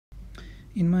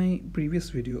In my previous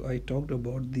video, I talked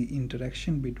about the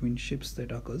interaction between ships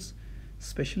that occurs,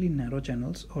 especially in narrow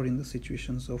channels or in the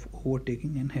situations of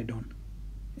overtaking and head-on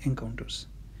encounters.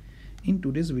 In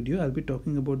today's video, I'll be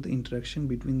talking about the interaction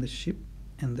between the ship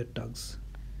and the tugs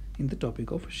in the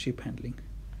topic of ship handling.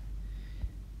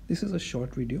 This is a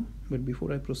short video, but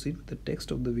before I proceed with the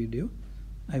text of the video,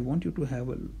 I want you to have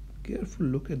a careful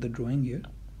look at the drawing here,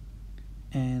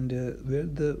 and where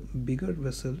the bigger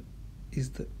vessel is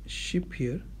the ship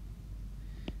here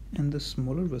and the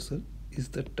smaller vessel is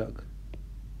the tug,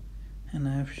 and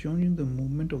I have shown you the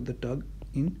movement of the tug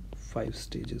in 5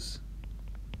 stages.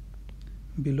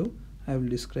 Below I will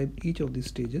describe each of these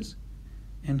stages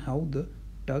and how the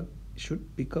tug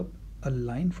should pick up a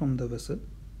line from the vessel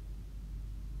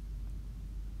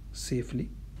safely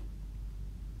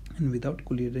and without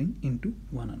colliding into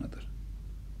one another.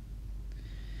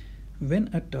 When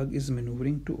a tug is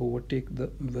maneuvering to overtake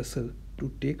the vessel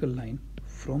to take a line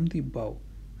from the bow,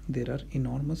 there are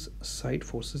enormous side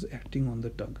forces acting on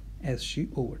the tug as she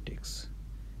overtakes.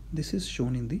 This is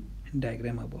shown in the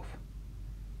diagram above.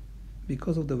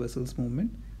 Because of the vessel's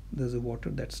movement, there is a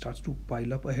water that starts to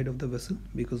pile up ahead of the vessel,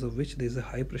 because of which there is a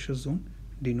high pressure zone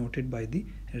denoted by the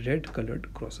red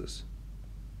colored crosses.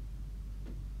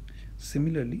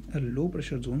 Similarly, a low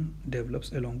pressure zone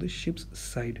develops along the ship's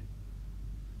side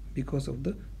because of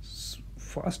the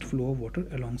fast flow of water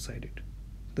alongside it.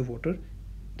 The water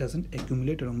doesn't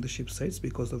accumulate along the ship's sides,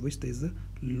 because of which there is a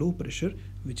low pressure,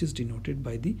 which is denoted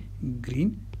by the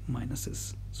green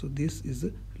minuses. So this is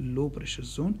a low pressure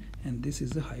zone and this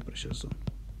is a high pressure zone.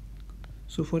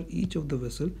 So for each of the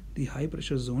vessel, the high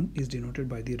pressure zone is denoted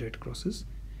by the red crosses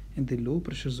and the low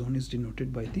pressure zone is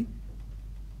denoted by the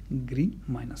green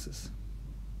minuses.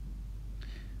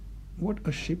 What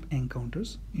a ship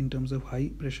encounters in terms of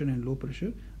high pressure and low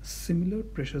pressure, similar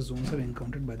pressure zones are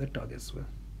encountered by the tug as well,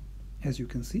 as you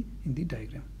can see in the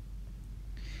diagram.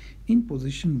 In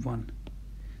position 1,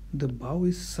 the bow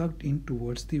is sucked in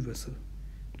towards the vessel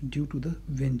due to the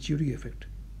Venturi effect.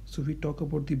 So we talk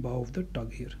about the bow of the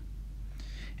tug here,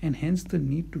 and hence the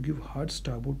need to give hard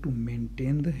starboard to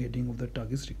maintain the heading of the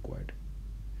tug is required.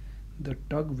 The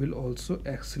tug will also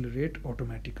accelerate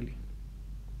automatically.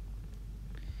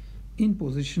 In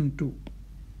position 2,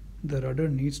 the rudder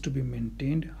needs to be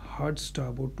maintained hard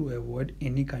starboard to avoid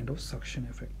any kind of suction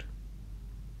effect.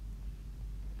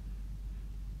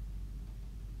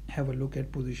 Have a look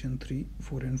at position 3,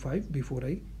 4 and 5 before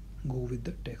I go with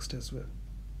the text as well.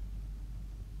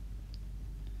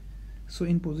 So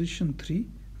in position 3,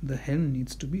 the helm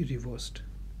needs to be reversed.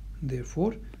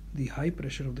 Therefore, the high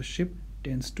pressure of the ship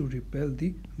tends to repel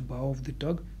the bow of the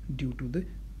tug due to the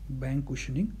bow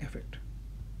cushioning effect.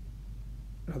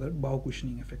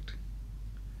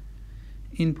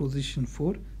 In position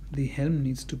 4, the helm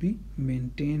needs to be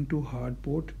maintained to hard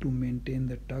port to maintain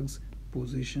the tug's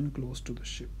position close to the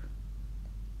ship.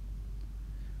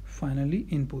 Finally,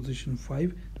 in position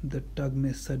 5, the tug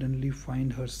may suddenly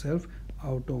find herself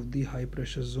out of the high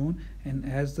pressure zone, and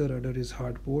as the rudder is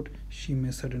hard port, she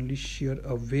may suddenly shear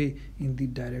away in the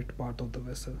direct path of the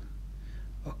vessel.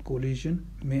 A collision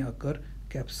may occur,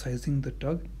 capsizing the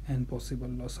tug and possible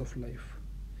loss of life.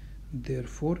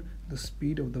 Therefore, the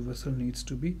speed of the vessel needs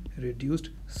to be reduced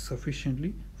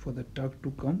sufficiently for the tug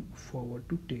to come forward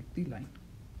to take the line.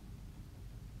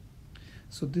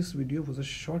 So this video was a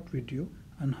short video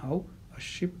on how a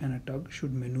ship and a tug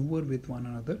should maneuver with one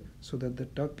another so that the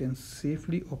tug can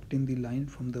safely obtain the line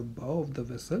from the bow of the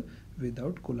vessel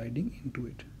without colliding into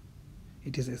it.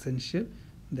 It is essential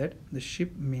that the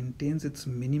ship maintains its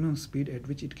minimum speed at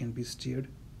which it can be steered.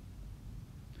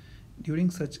 During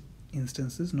such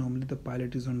instances, normally the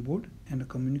pilot is on board and a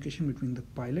communication between the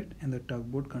pilot and the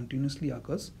tugboat continuously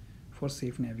occurs for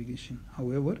safe navigation.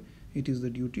 However, it is the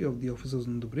duty of the officers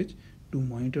on the bridge to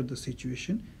monitor the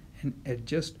situation and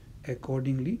adjust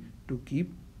accordingly to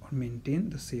keep or maintain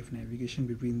the safe navigation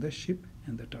between the ship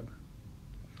and the tug.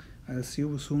 I'll see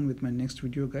you soon with my next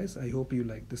video, guys. I hope you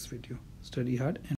like this video. Study hard and